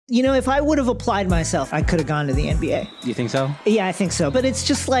if I would have applied myself, I could have gone to the NBA. You think so? Yeah, I think so. But it's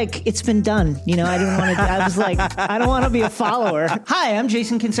just like, it's been done. I didn't want to, I was like, I don't want to be a follower. Hi, I'm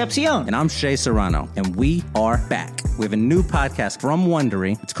Jason Concepcion. And I'm Shea Serrano. And we are back. We have a new podcast from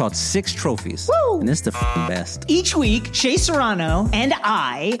Wondery. It's called Six Trophies. Woo! And it's the best. Each week, Shea Serrano and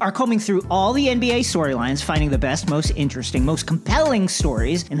I are combing through all the NBA storylines, finding the best, most interesting, most compelling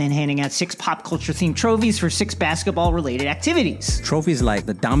stories, and then handing out 6 pop culture themed trophies for 6 basketball related activities. Trophies like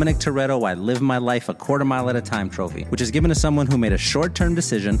the Dominic Toretto I Live My Life a Quarter Mile at a Time trophy, which is given to someone who made a short-term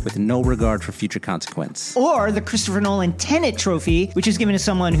decision with no regard for future consequence. Or the Christopher Nolan Tenet trophy, which is given to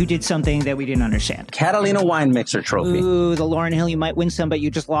someone who did something that we didn't understand. Catalina Wine Mixer trophy. Ooh, the Lauryn Hill, you might win some, but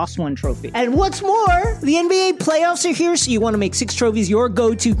you just lost one trophy. And what's more, the NBA playoffs are here, so you want to make Six Trophies your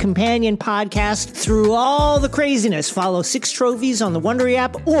go-to companion podcast through all the craziness. Follow Six Trophies on the Wondery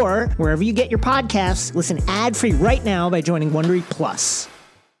app or wherever you get your podcasts. Listen ad-free right now by joining Wondery Plus.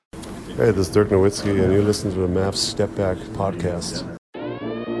 Hey, this is Dirk Nowitzki, and you listen to the Mavs Step Back podcast.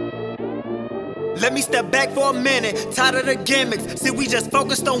 Let me step back for a minute, tired of the gimmicks. See, we just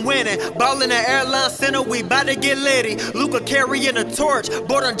focused on winning. Ball in the airline center, we bout to get litty. Luka carrying a torch,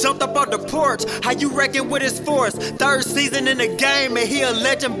 boy done jumped up on the porch. How you reckon with his force? 3rd season in the game, and he a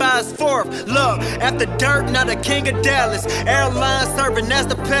legend by his 4th. Look, after Dirk, now the king of Dallas. Airline serving as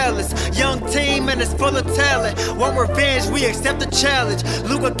the palace. Young team, and it's full of talent. Want revenge, we accept the challenge.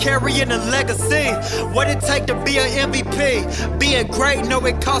 Luka carrying a legacy. What it take to be an MVP? Being great, know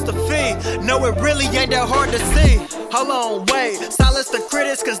it cost a fee. Know it really ain't that hard to see. Hold on, wait. Silence the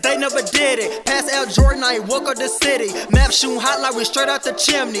critics, cause they never did it. Pass out Jordan, I ain't woke up the city. Map shooting hot like we straight out the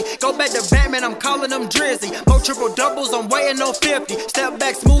chimney. Go back to Batman, I'm calling them Drizzy. More triple doubles, I'm waiting on 50. Step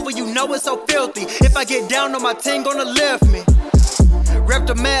back smoother, you know it's so filthy. If I get down on my team, gonna lift me. Rep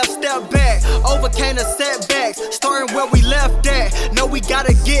the map, step back, overcame the setbacks, starting where we left at. No, we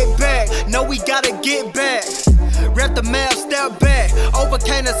gotta get back, no, we gotta get back. Rep the map, step back,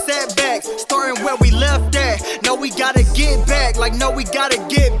 overcame the setbacks, starting where we left at. No, we gotta get back, like no, we gotta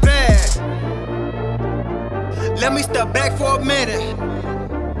get back. Let me step back for a minute.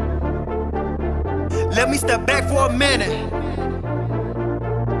 Let me step back for a minute.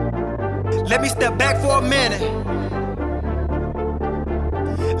 Let me step back for a minute.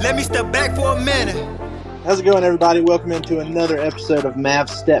 Let me step back for a minute. How's it going, everybody? Welcome into another episode of Mavs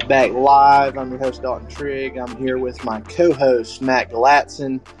Step Back Live. I'm your host, Dalton Trigg. I'm here with my co-host, Matt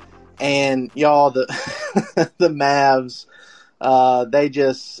Galatson. And y'all, the the Mavs,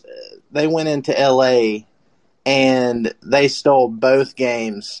 they went into LA and they stole both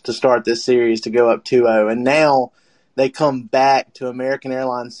games to start this series to go up 2-0. And now they come back to American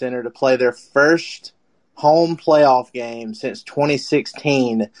Airlines Center to play their first home playoff game since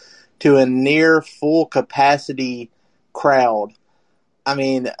 2016 to a near full capacity crowd. I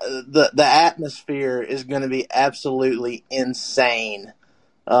mean, the atmosphere is going to be absolutely insane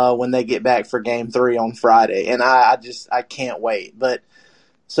when they get back for Game 3 on Friday, and I can't wait. But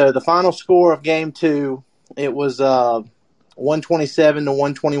so the final score of Game 2, it was 127 to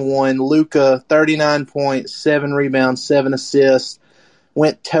 121. Luka, 39 points, 7 rebounds, 7 assists,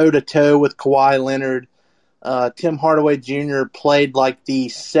 went toe to toe with Kawhi Leonard. Tim Hardaway Jr. played like the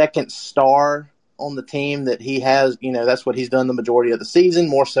second star on the team that he has. That's what he's done the majority of the season,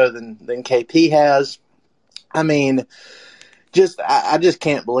 more so than KP has. I mean, I just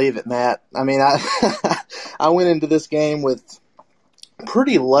can't believe it, Matt. I mean, I went into this game with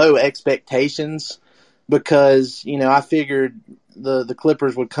pretty low expectations because, I figured the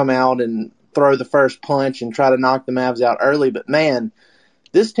Clippers would come out and throw the first punch and try to knock the Mavs out early. But, man,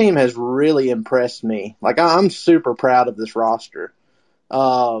 this team has really impressed me. Like, I'm super proud of this roster.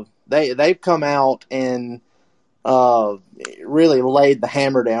 They've come out and really laid the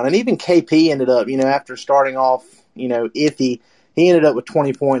hammer down. And even KP ended up, after starting off, iffy, he ended up with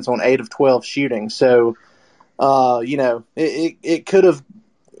 20 points on 8 of 12 shooting. So, it could have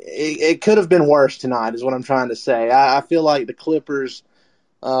been worse tonight is what I'm trying to say. I feel like the Clippers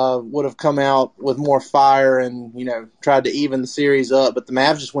would have come out with more fire and, tried to even the series up, but the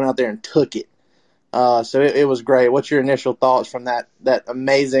Mavs just went out there and took it. So it was great. What's your initial thoughts from that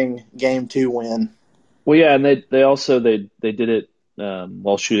amazing Game 2 win? Well, yeah, and they also did it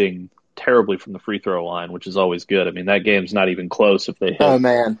while shooting terribly from the free throw line, which is always good. I mean, that game's not even close if they hit,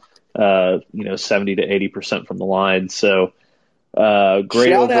 70 to 80% from the line. So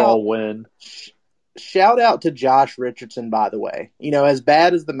great overall win. Shout out to Josh Richardson, by the way. As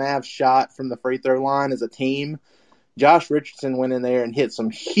bad as the Mavs shot from the free throw line as a team, Josh Richardson went in there and hit some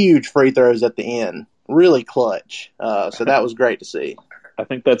huge free throws at the end. Really clutch. So that was great to see. I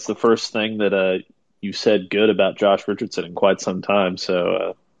think that's the first thing that you said good about Josh Richardson in quite some time.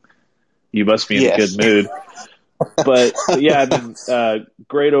 So You must be in a good mood. But yeah, I mean,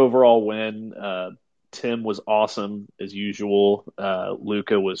 great overall win. Tim was awesome as usual.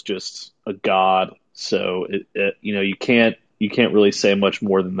 Luka was just a god. So you can't really say much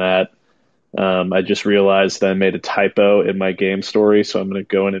more than that. I just realized that I made a typo in my game story, so I'm going to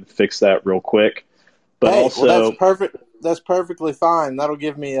go in and fix that real quick. But that's perfect. That's perfectly fine. That'll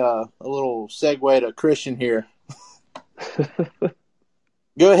give me a little segue to Christian here.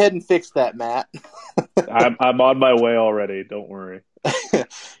 Go ahead and fix that, Matt. I'm on my way already. Don't worry.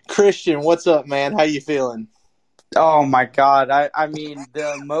 Christian, what's up, man? How you feeling? Oh my God! I mean,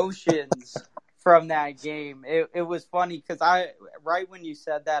 the emotions from that game. It was funny because right when you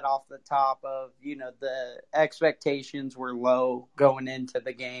said that off the top of the expectations were low going into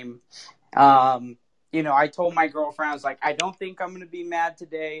the game. I told my girlfriend, I was like, I don't think I'm going to be mad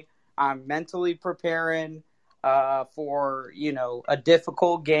today. I'm mentally preparing for, a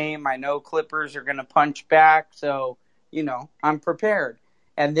difficult game. I know Clippers are going to punch back, so, I'm prepared.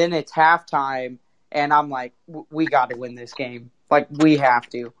 And then it's halftime, and I'm like, we got to win this game. Like, we have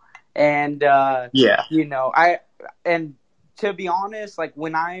to. And, and to be honest, like,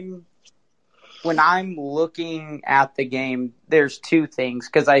 when I'm looking at the game, there's two things.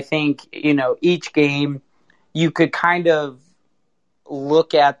 Because I think, each game you could kind of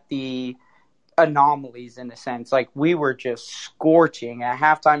look at the anomalies in a sense. Like, we were just scorching. At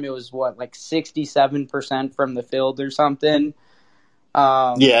halftime, it was, 67% from the field or something?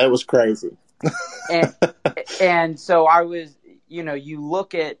 Yeah, it was crazy. and so I was,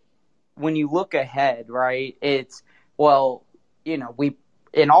 when you look ahead, right, it's, we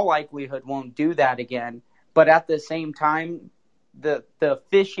in all likelihood won't do that again. But at the same time, the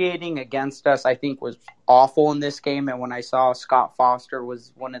officiating against us, I think, was awful in this game. And when I saw Scott Foster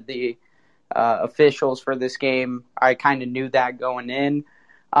was one of the officials for this game, I kind of knew that going in.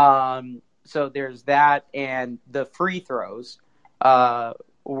 So there's that. And the free throws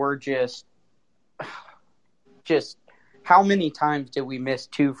were just how many times did we miss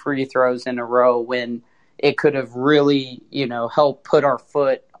 2 free throws in a row when it could have really, helped put our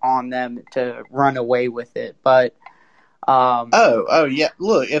foot on them to run away with it. But yeah.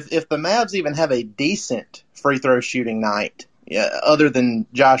 Look, if the Mavs even have a decent free throw shooting night, other than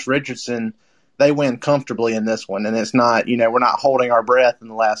Josh Richardson, they win comfortably in this one. And it's not, we're not holding our breath in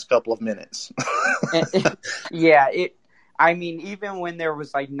the last couple of minutes. Even when there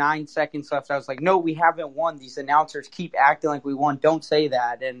was 9 seconds left, I was like, no, we haven't won. These announcers keep acting like we won. Don't say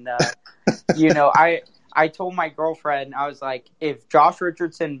that. And, I told my girlfriend, I was like, if Josh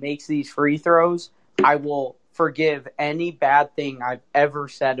Richardson makes these free throws, I will forgive any bad thing I've ever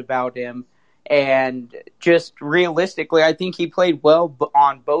said about him. And just realistically, I think he played well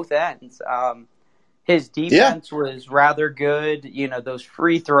on both ends. His defense was rather good. Those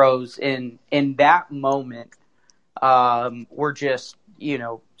free throws in that moment were just,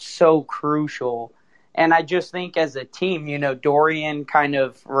 so crucial. And I just think as a team, Dorian kind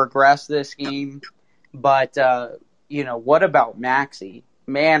of regressed this game. But, what about Maxey?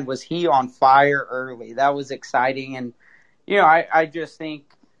 Man, was he on fire early. That was exciting. And, I just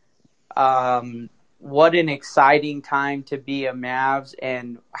think what an exciting time to be a Mavs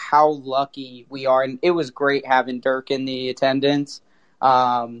and how lucky we are. And it was great having Dirk in the attendance.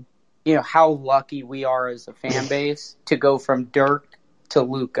 How lucky we are as a fan base to go from Dirk to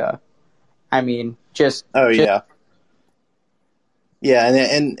Luka. I mean, Yeah,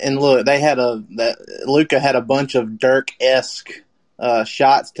 and look, Luka had a bunch of Dirk-esque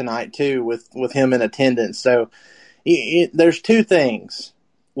shots tonight too, with him in attendance. So there's two things: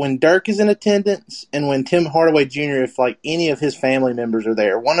 when Dirk is in attendance, and when Tim Hardaway Jr. If any of his family members are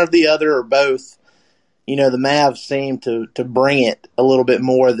there, one or the other or both, the Mavs seem to bring it a little bit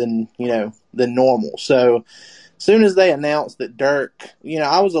more than normal. So as soon as they announced that Dirk,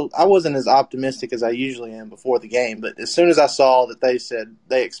 I wasn't as optimistic as I usually am before the game, but as soon as I saw that they said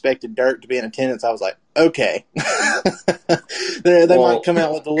they expected Dirk to be in attendance, I was like, okay, they might come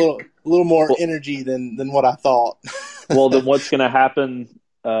out with a little more energy than what I thought. Well, then what's going to happen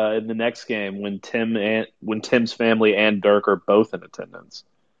in the next game when Tim's family and Dirk are both in attendance?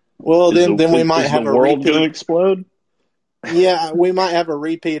 Well, then we might have a world going to explode. Yeah, we might have a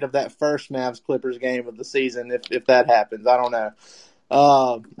repeat of that first Mavs Clippers game of the season if that happens. I don't know.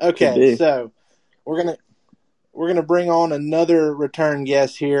 Okay, so we're gonna bring on another return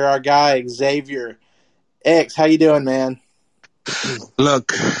guest here. Our guy Xavier X. How you doing, man?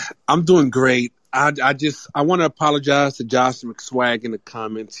 Look, I'm doing great. I want to apologize to Josh McSwag in the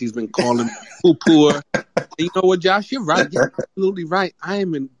comments. He's been calling me poo-pooer. You know what, Josh? You're right. You're absolutely right. I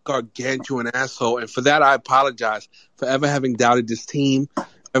am a gargantuan asshole, and for that I apologize for ever having doubted this team.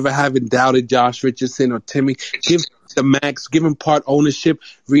 ever having doubted Josh Richardson or Timmy, give the max, give him part ownership,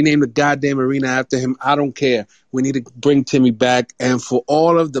 rename the goddamn arena after him. I don't care. We need to bring Timmy back. And for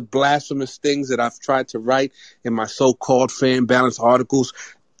all of the blasphemous things that I've tried to write in my so-called fan balance articles,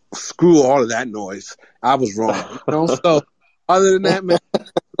 screw all of that noise. I was wrong. So other than that, man,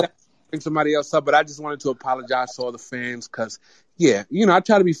 bring somebody else up. But I just wanted to apologize to all the fans because, yeah, I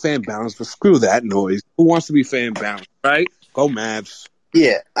try to be fan balanced, but screw that noise. Who wants to be fan balanced, right? Go Mavs.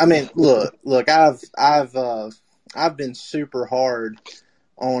 Yeah, I mean, look. I've been super hard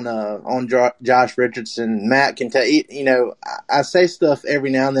on Josh Richardson. Matt can tell you. I say stuff every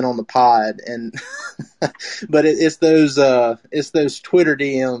now and then on the pod, and but it's those Twitter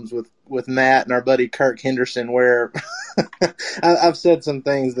DMs with Matt and our buddy Kirk Henderson where I've said some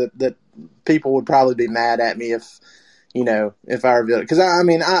things that people would probably be mad at me if I revealed it, because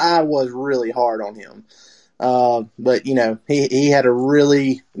I was really hard on him. But he had a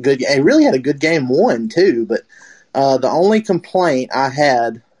really good. He really had a good game one too. But the only complaint I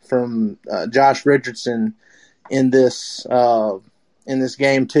had from Josh Richardson in this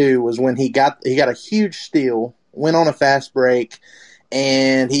game too was when he got a huge steal, went on a fast break,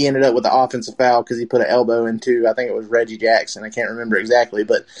 and he ended up with the offensive foul because he put an elbow into, I think it was Reggie Jackson. I can't remember exactly,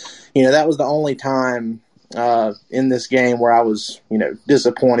 but that was the only time in this game where I was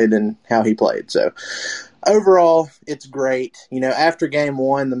disappointed in how he played. So. Overall, it's great. After game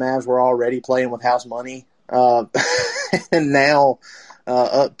one, the Mavs were already playing with house money. And now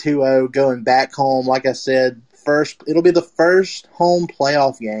up 2-0, going back home. Like I said, it'll be the first home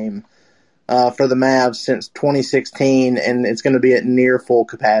playoff game for the Mavs since 2016, and it's going to be at near full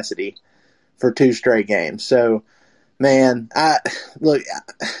capacity for 2 straight games. So, man,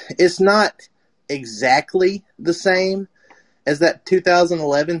 it's not exactly the same as that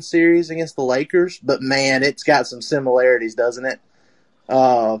 2011 series against the Lakers, but man, it's got some similarities, doesn't it?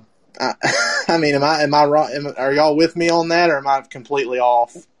 Am I wrong? Are y'all with me on that, or am I completely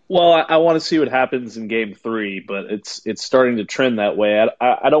off? Well, I want to see what happens in Game 3, but it's starting to trend that way.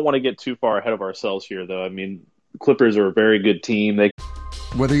 I don't want to get too far ahead of ourselves here, though. I mean, Clippers are a very good team.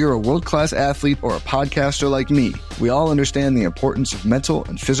 Whether you're a world-class athlete or a podcaster like me, we all understand the importance of mental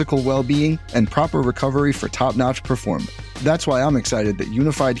and physical well-being and proper recovery for top-notch performance. That's why I'm excited that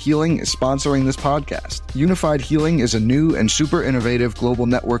Unified Healing is sponsoring this podcast. Unified Healing is a new and super innovative global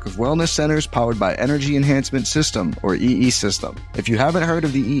network of wellness centers powered by Energy Enhancement System, or EE System. If you haven't heard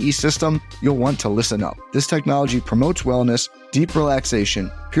of the EE System, you'll want to listen up. This technology promotes wellness, deep relaxation,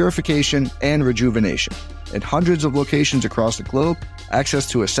 purification, and rejuvenation. At hundreds of locations across the globe, access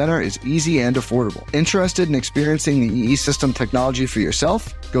to a center is easy and affordable. Interested in experiencing the EE System technology for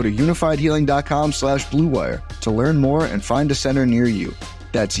yourself? Go to unifiedhealing.com/bluewire to learn more and find a center near you.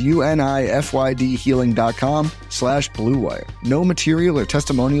 That's unifydhealing.com/bluewire. No material or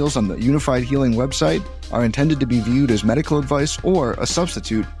testimonials on the Unified Healing website are intended to be viewed as medical advice or a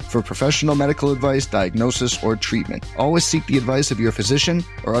substitute for professional medical advice, diagnosis, or treatment. Always seek the advice of your physician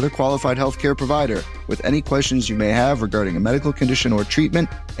or other qualified healthcare provider with any questions you may have regarding a medical condition or treatment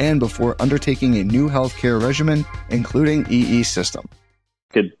and before undertaking a new healthcare regimen, including EE System.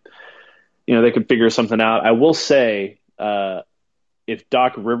 They could figure something out. I will say, if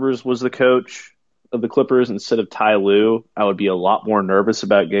Doc Rivers was the coach of the Clippers instead of Ty Lue, I would be a lot more nervous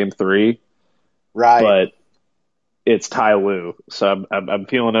about Game 3. Right. But it's Ty Lue, so I'm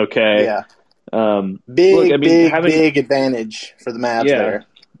feeling okay. Yeah. Big advantage for the Mavs there.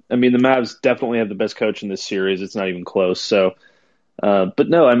 I mean, the Mavs definitely have the best coach in this series. It's not even close. So, but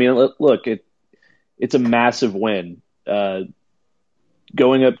no, I mean, look, it's a massive win.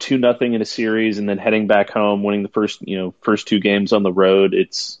 Going up 2-0 in a series and then heading back home, winning the first 2 games on the road.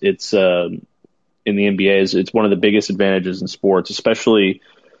 It's in the NBA it's one of the biggest advantages in sports, especially,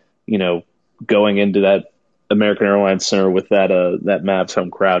 going into that American Airlines Center with that Mavs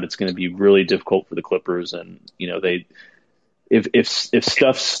home crowd. It's going to be really difficult for the Clippers, and if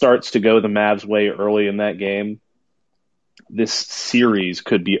stuff starts to go the Mavs way early in that game, this series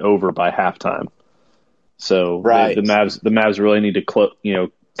could be over by halftime. So right. the Mavs really need to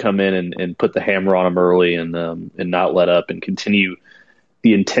come in and put the hammer on them early and not let up and continue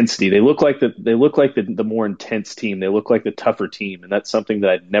the intensity. They look like the more intense team. They look like the tougher team, and that's something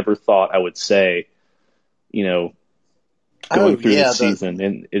that I never thought I would say. Going through the season,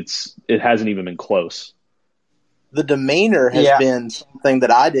 and it hasn't even been close. The demeanor has been something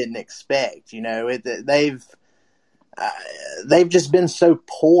that I didn't expect. They've just been so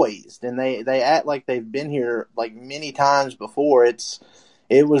poised, and they act like they've been here like many times before.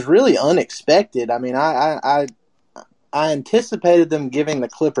 It was really unexpected. I mean, I anticipated them giving the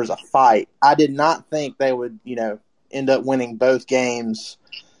Clippers a fight. I did not think they would, end up winning both games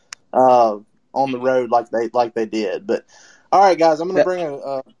on the road like they did. But all right, guys, I'm going to bring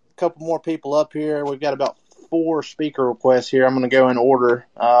a couple more people up here. We've got about 4 speaker requests here. I'm going to go in order.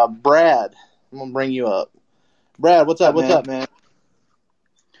 Brad, I'm going to bring you up. Brad, what's up? What's up, man?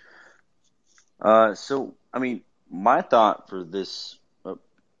 So, I mean, my thought for this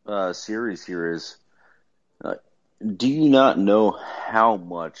series here is, do you not know how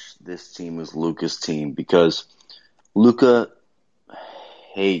much this team is Luka's team? Because Luka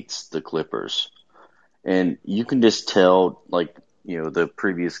hates the Clippers. And you can just tell, like, you know, the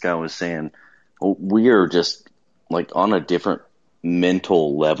previous guy was saying, we are just, like, on a different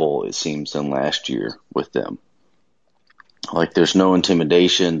mental level, it seems, than last year with them. Like, there's no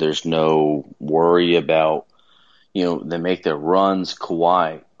intimidation. There's no worry about, you know, they make their runs.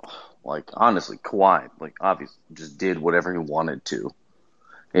 Kawhi, like, honestly, Kawhi, like, obviously, just did whatever he wanted to.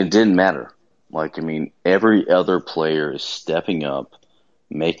 It didn't matter. Like, I mean, every other player is stepping up,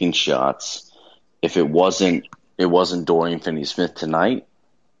 making shots. If it wasn't Dorian Finney-Smith tonight.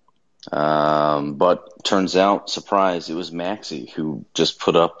 But turns out, surprise, it was Maxey who just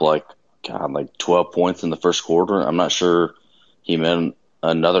put up like 12 points in the first quarter. I'm not sure he made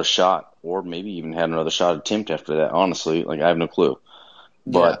another shot or maybe even had another shot attempt after that. Honestly, like, I have no clue.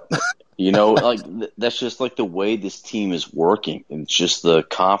 But, you know, like, that's just like the way this team is working. And it's just the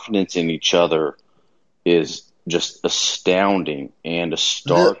confidence in each other is just astounding and a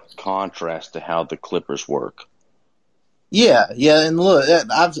stark contrast to how the Clippers work. Yeah, and look,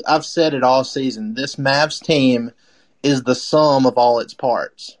 I've said it all season. This Mavs team is the sum of all its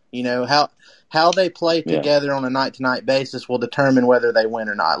parts. You know, how they play together on a night-to-night basis will determine whether they win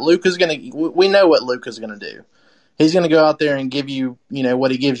or not. We know what Luka's going to do. He's going to go out there and give you, you know,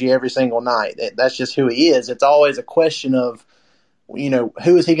 what he gives you every single night. That's just who he is. It's always a question of, you know,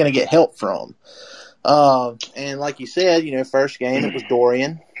 who is he going to get help from? And like you said, you know, first game it was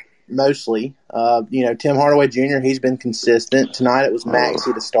Dorian. Mostly, you know, Tim Hardaway Jr., he's been consistent. Tonight it was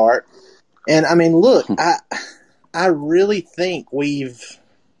Maxey to start. And, I mean, look, I really think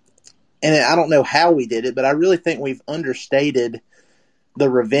and I don't know how we did it, but I really think we've understated the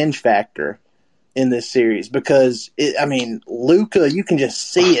revenge factor in this series because, Luka, you can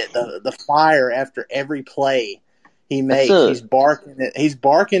just see it, the fire after every play he makes. He's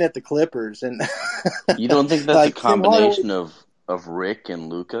barking at the Clippers. And you don't think that's like a combination of Rick and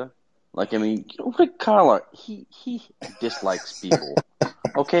Luka? Like, I mean, Rick Carlisle, he dislikes people.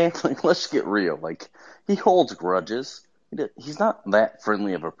 Okay? Like, let's get real. Like, he holds grudges. He's not that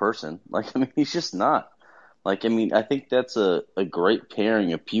friendly of a person. Like, I mean, he's just not. Like, I mean, I think that's a great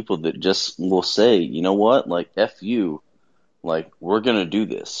pairing of people that just will say, you know what? Like, F you. Like, we're going to do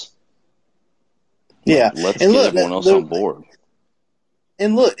this. Yeah. Let's get everyone else on board.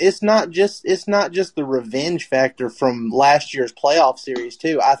 And look, it's not just the revenge factor from last year's playoff series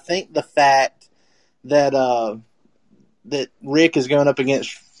too. I think the fact that that Rick is going up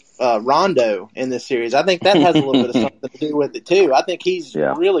against Rondo in this series, I think that has a little bit of something to do with it too. I think he's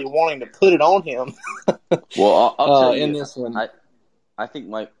really wanting to put it on him. Well, I'll tell you in this one. I think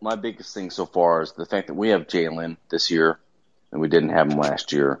my biggest thing so far is the fact that we have Jalen this year and we didn't have him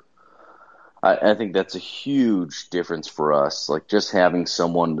last year. I think that's a huge difference for us. Like, just having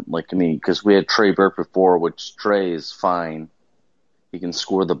someone like me, because we had Trey Burke before, which Trey is fine. He can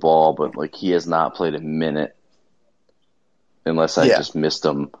score the ball, but, like, he has not played a minute unless I just missed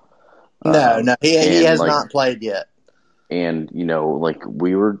him. No, he has not played yet. And, you know, like,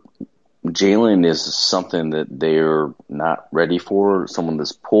 Jalen is something that they're not ready for, someone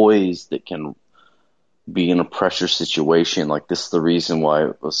that's poised, that can be in a pressure situation. Like, this is the reason why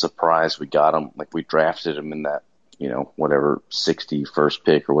I was surprised we got him. Like, we drafted him in that, you know, whatever 61st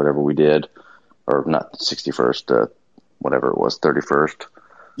pick or whatever we did, or not 61st, whatever it was, 31st.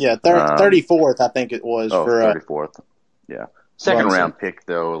 Yeah, 34th, I think it was. Oh, for 34th. Yeah. Second round pick,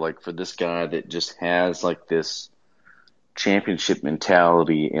 though, like, for this guy that just has, like, this championship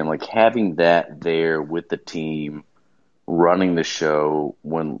mentality and, like, having that there with the team, running the show,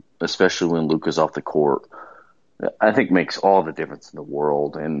 especially when Luka's off the court, I think makes all the difference in the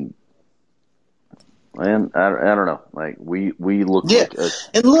world. And I don't know, like, we look like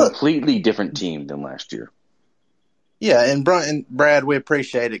a completely different team than last year. Yeah, and Brad, we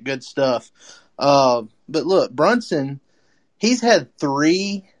appreciate it. Good stuff. But look, Brunson, he's had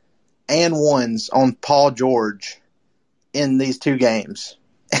 3 and 1s on Paul George in these 2 games.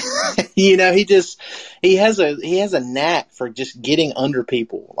 You know, he has a knack for just getting under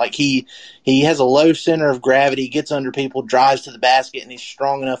people. Like, he has a low center of gravity, gets under people, drives to the basket, and he's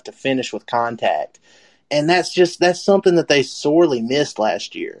strong enough to finish with contact. And that's something that they sorely missed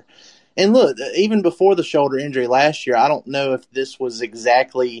last year. And look, even before the shoulder injury last year, I don't know if this was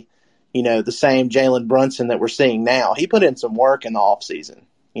exactly, the same Jalen Brunson that we're seeing now. He put in some work in the offseason.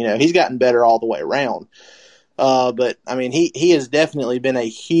 He's gotten better all the way around. But I mean, he has definitely been a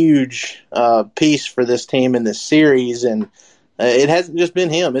huge piece for this team in this series, and it hasn't just been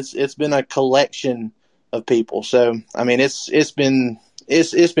him. It's been a collection of people. So I mean, it's been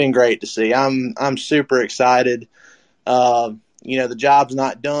great to see. I'm super excited. The job's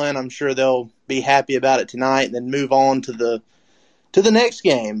not done. I'm sure they'll be happy about it tonight, and then move on to the next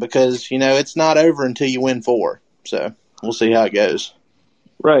game because it's not over until you win 4. So we'll see how it goes.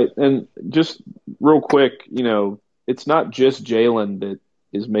 Right, and just real quick, it's not just Jalen that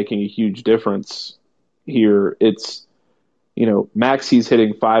is making a huge difference here. It's, Maxey's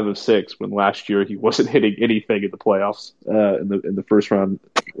hitting 5 of 6 when last year he wasn't hitting anything in the playoffs in the first round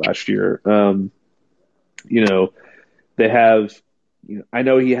last year. They have, I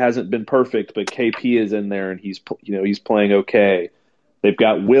know he hasn't been perfect, but KP is in there and he's playing okay. They've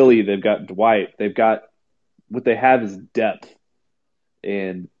got Willie, they've got Dwight, what they have is depth.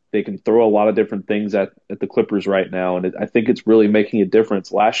 And they can throw a lot of different things at the Clippers right now, and I think it's really making a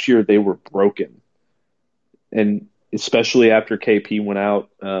difference. Last year, they were broken, and especially after KP went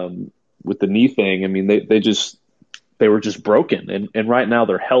out with the knee thing, I mean, they were just broken. And right now,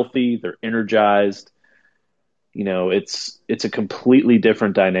 they're healthy, they're energized. It's a completely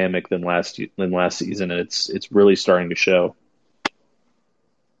different dynamic than last season, and it's really starting to show.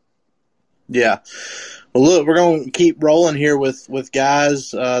 Yeah. Well, look, we're going to keep rolling here with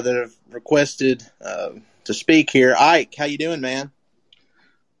guys that have requested to speak here. Ike, how you doing, man?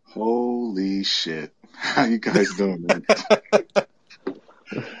 Holy shit. How you guys doing, man?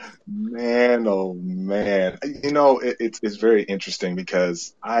 Man, oh, man. It's very interesting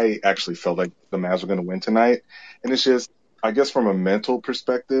because I actually felt like the Mavs were going to win tonight. And it's just, I guess from a mental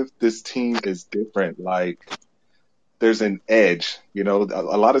perspective, this team is different. Like, there's an edge, a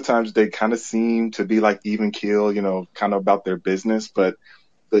lot of times they kind of seem to be like even keel, kind of about their business, but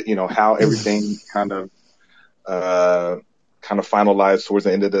how everything kind of finalized towards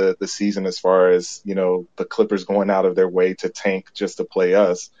the end of the season as far as, the Clippers going out of their way to tank just to play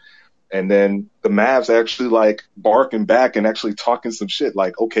us. And then the Mavs actually like barking back and actually talking some shit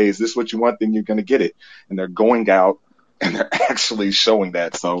like, okay, is this what you want? Then you're going to get it. And they're going out and they're actually showing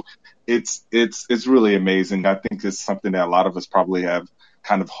that. So it's really amazing. I think it's something that a lot of us probably have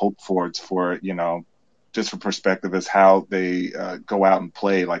kind of hoped for. It's for, just for perspective as how they go out and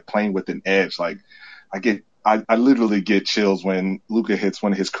play, like playing with an edge. Like I literally get chills when Luka hits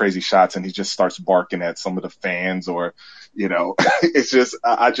one of his crazy shots and he just starts barking at some of the fans or, it's just,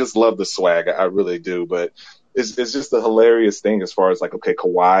 I just love the swag. I really do. But it's just a hilarious thing as far as like, okay,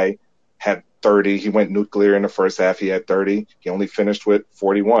 Kawhi had 30. He went nuclear in the first half. He had 30. He only finished with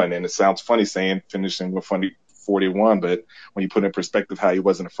 41. And it sounds funny saying finishing with 41, but when you put in perspective how he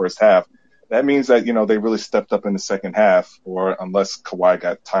was in the first half, that means that, they really stepped up in the second half, or unless Kawhi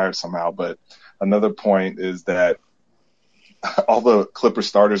got tired somehow. But another point is that all the Clipper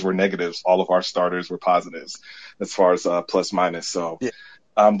starters were negatives. All of our starters were positives as far as plus minus. So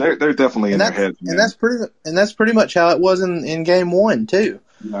they're definitely in their heads. Man. And that's pretty much how it was in game 1 too.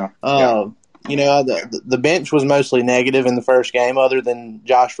 Yeah. The bench was mostly negative in the first game, other than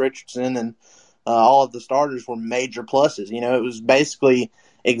Josh Richardson, and all of the starters were major pluses. It was basically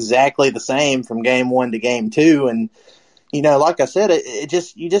exactly the same from game 1 to game 2, and like I said,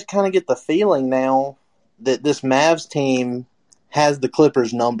 you just kind of get the feeling now that this Mavs team has the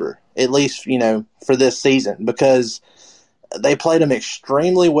Clippers number, at least for this season, because they played them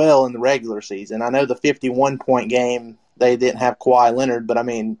extremely well in the regular season. I know the 51-point game, they didn't have Kawhi Leonard, but I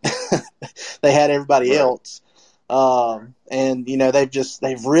mean, they had everybody else. And,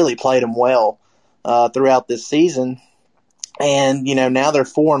 they've really played them well throughout this season. And, now they're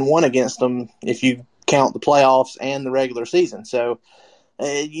 4-1 against them if you count the playoffs and the regular season. So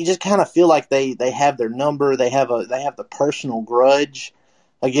you just kind of feel like they have their number. They have the personal grudge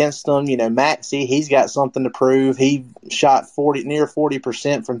against them. Maxey, he's got something to prove. He shot near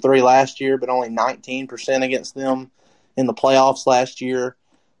 40% from 3 last year, but only 19% against them in the playoffs last year.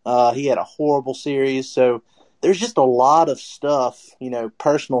 He had a horrible series. So there's just a lot of stuff,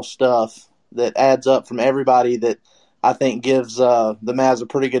 personal stuff that adds up from everybody that I think gives the Mavs a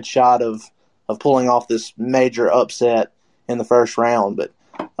pretty good shot of pulling off this major upset in the first round. But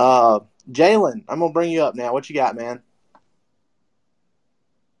Jalen, I'm going to bring you up now. What you got, man?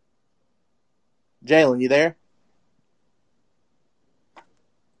 Jalen, you there?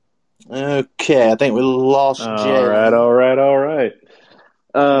 Okay, I think we lost Jalen. All right. All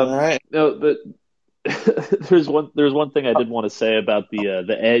right. No, but there's one thing I did want to say about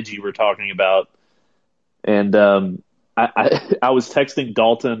the edge you were talking about, and I was texting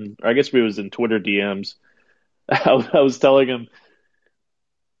Dalton, or I guess we was in Twitter DMs. I was telling him,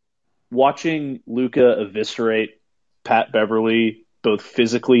 watching Luka eviscerate Pat Beverly both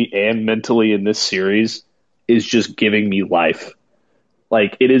physically and mentally in this series is just giving me life.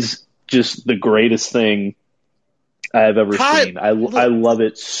 Like, it is just the greatest thing I have ever seen. I love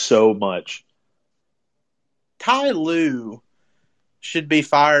it so much. Ty Lue should be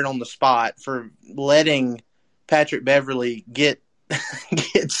fired on the spot for letting Patrick Beverly get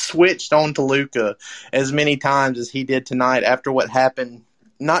switched onto Luka as many times as he did tonight after what happened,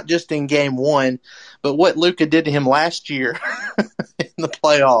 not just in game one, but what Luka did to him last year in the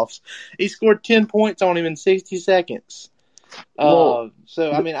playoffs. He scored 10 points on him in 60 seconds. Luka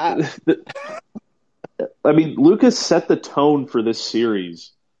set the tone for this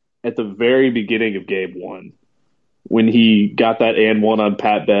series at the very beginning of game one when he got that and one on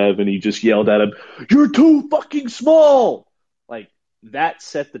Pat Bev and he just yelled at him, "You're too fucking small!" Like, that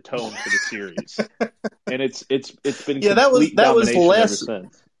set the tone for the series. And it's been complete domination ever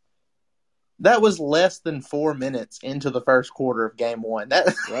since. That was less than 4 minutes into the first quarter of game one.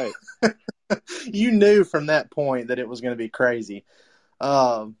 Right. You knew from that point that it was going to be crazy.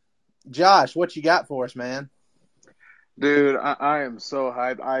 Josh, what you got for us, man? Dude, I am so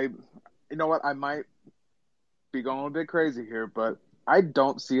hyped. You know what? I might be going a bit crazy here, but I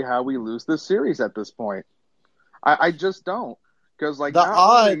don't see how we lose this series at this point. I just don't. Because the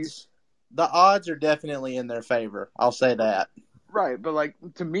odds are definitely in their favor. I'll say that. Right, but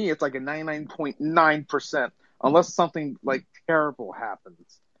to me, it's like a 99.9%. Unless something terrible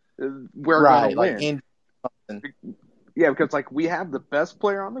happens, we're gonna win. Yeah, because we have the best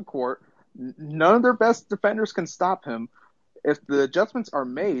player on the court. None of their best defenders can stop him. If the adjustments are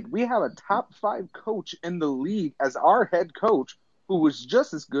made, we have a top 5 coach in the league as our head coach, who was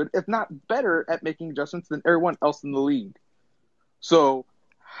just as good, if not better, at making adjustments than everyone else in the league. So,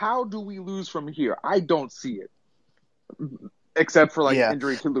 how do we lose from here? I don't see it, except for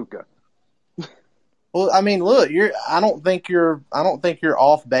injury to Luka. Well, I mean, look, I don't think you're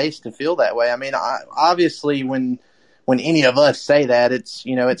off base to feel that way. I mean, obviously, when any of us say that, it's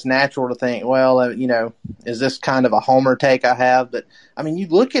natural to think, well, is this kind of a homer take I have? But I mean, you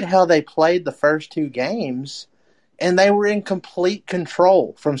look at how they played the first 2 games, and they were in complete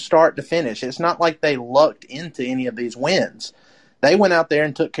control from start to finish. It's not like they lucked into any of these wins. They went out there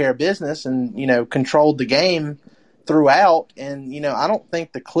and took care of business and, controlled the game throughout. And, I don't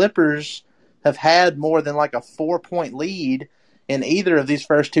think the Clippers have had more than a 4-point lead in either of these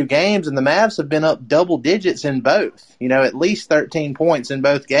first 2 games. And the Mavs have been up double digits in both, at least 13 points in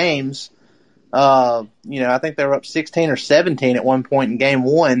both games. I think they were up 16 or 17 at one point in game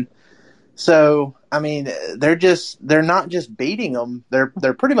one. So, I mean, they're not just beating them.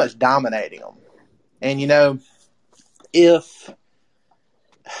 They're pretty much dominating them. And,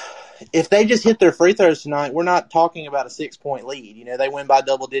 if they just hit their free throws tonight, we're not talking about a 6-point lead. They win by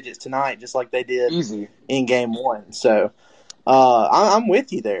double digits tonight, just like they did in game one. So I'm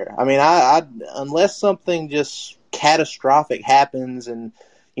with you there. I mean, I unless something just catastrophic happens and,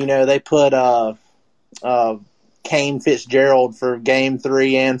 they put Kane Fitzgerald for game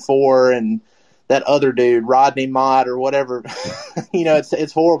 3 and 4 and that other dude, Rodney Mott or whatever,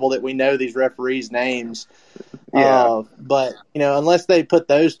 it's horrible that we know these referees' names. Yeah. But, unless they put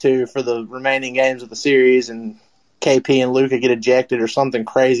those 2 for the remaining games of the series and KP and Luka get ejected or something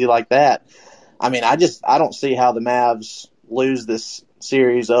crazy like that, I mean, I don't see how the Mavs lose this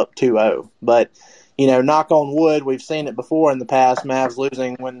series up 2-0. But, knock on wood, we've seen it before in the past, Mavs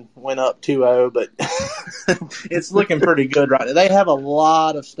losing when up 2-0, but it's looking pretty good right now. They have a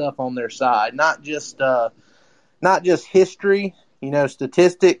lot of stuff on their side, not just history,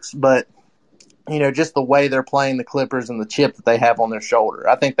 statistics, but just the way they're playing the Clippers and the chip that they have on their shoulder.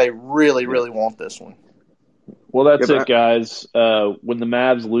 I think they really, really want this one. Well, that's it, guys. When the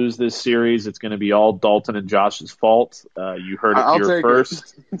Mavs lose this series, it's going to be all Dalton and Josh's fault. You heard it here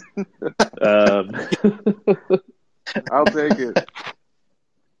first. I'll take it.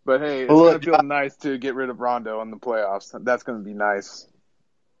 But hey, it's going to feel nice to get rid of Rondo in the playoffs. That's going to be nice.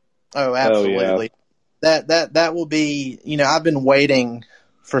 Oh, absolutely. Yeah. That will be. I've been waiting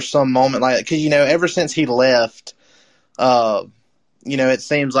for some moment like that because ever since he left, it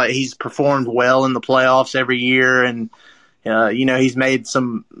seems like he's performed well in the playoffs every year, and he's made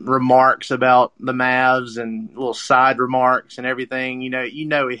some remarks about the Mavs and little side remarks and everything. He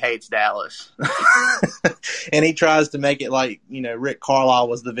hates Dallas, and he tries to make it like Rick Carlisle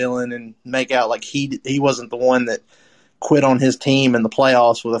was the villain and make out like he wasn't the one that quit on his team in the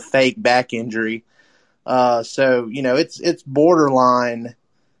playoffs with a fake back injury. So, you know, it's borderline.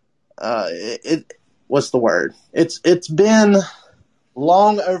 What's the word? It's been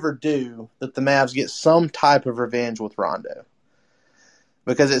long overdue that the Mavs get some type of revenge with Rondo,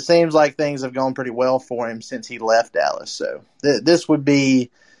 because it seems like things have gone pretty well for him since he left Dallas. So this would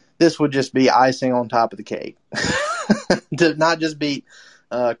just be icing on top of the cake to not just beat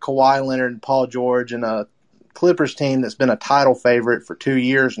Kawhi Leonard and Paul George and a Clippers team that's been a title favorite for 2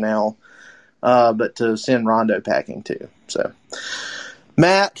 years now, but to send Rondo packing too. So,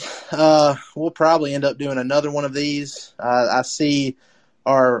 Matt, we'll probably end up doing another one of these. I see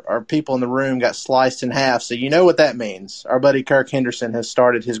our people in the room got sliced in half, so you know what that means. Our buddy Kirk Henderson has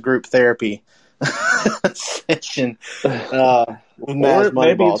started his group therapy session. Or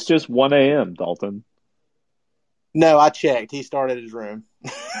maybe it's just 1 a.m., Dalton. No, I checked. He started his room.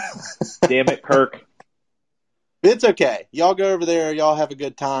 Damn it, Kirk. It's okay. Y'all go over there. Y'all have a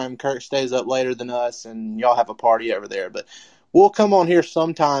good time. Kirk stays up later than us, and y'all have a party over there. But we'll come on here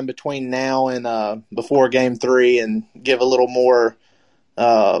sometime between now and before Game 3 and give a little more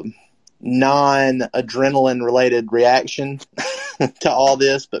non-adrenaline-related reaction to all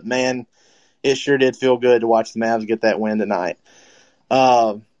this. But, man, it sure did feel good to watch the Mavs get that win tonight.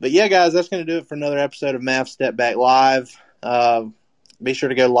 But, yeah, guys, that's going to do it for another episode of Mavs Step Back Live. Be sure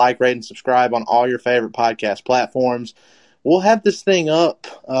to go like, rate, and subscribe on all your favorite podcast platforms. We'll have this thing up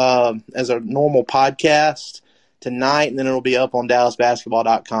as a normal podcast tonight, and then it'll be up on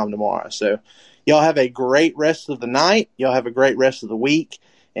DallasBasketball.com tomorrow. So y'all have a great rest of the night. Y'all have a great rest of the week,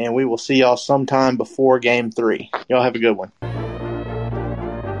 and we will see y'all sometime before Game 3. Y'all have a good one.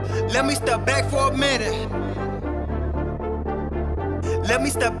 Let me step back for a minute. Let me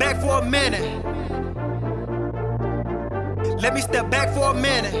step back for a minute. Let me step back for a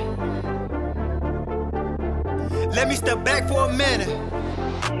minute. Let me step back for a minute.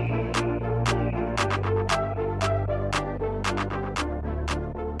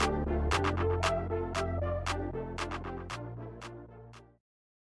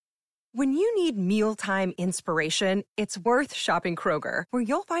 When you need mealtime inspiration, it's worth shopping Kroger, where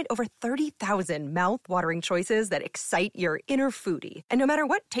you'll find over 30,000 mouth-watering choices that excite your inner foodie. And no matter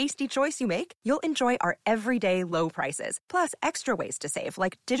what tasty choice you make, you'll enjoy our everyday low prices, plus extra ways to save,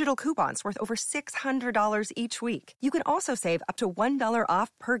 like digital coupons worth over $600 each week. You can also save up to $1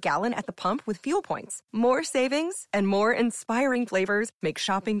 off per gallon at the pump with fuel points. More savings and more inspiring flavors make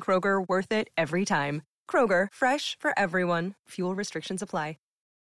shopping Kroger worth it every time. Kroger, fresh for everyone. Fuel restrictions apply.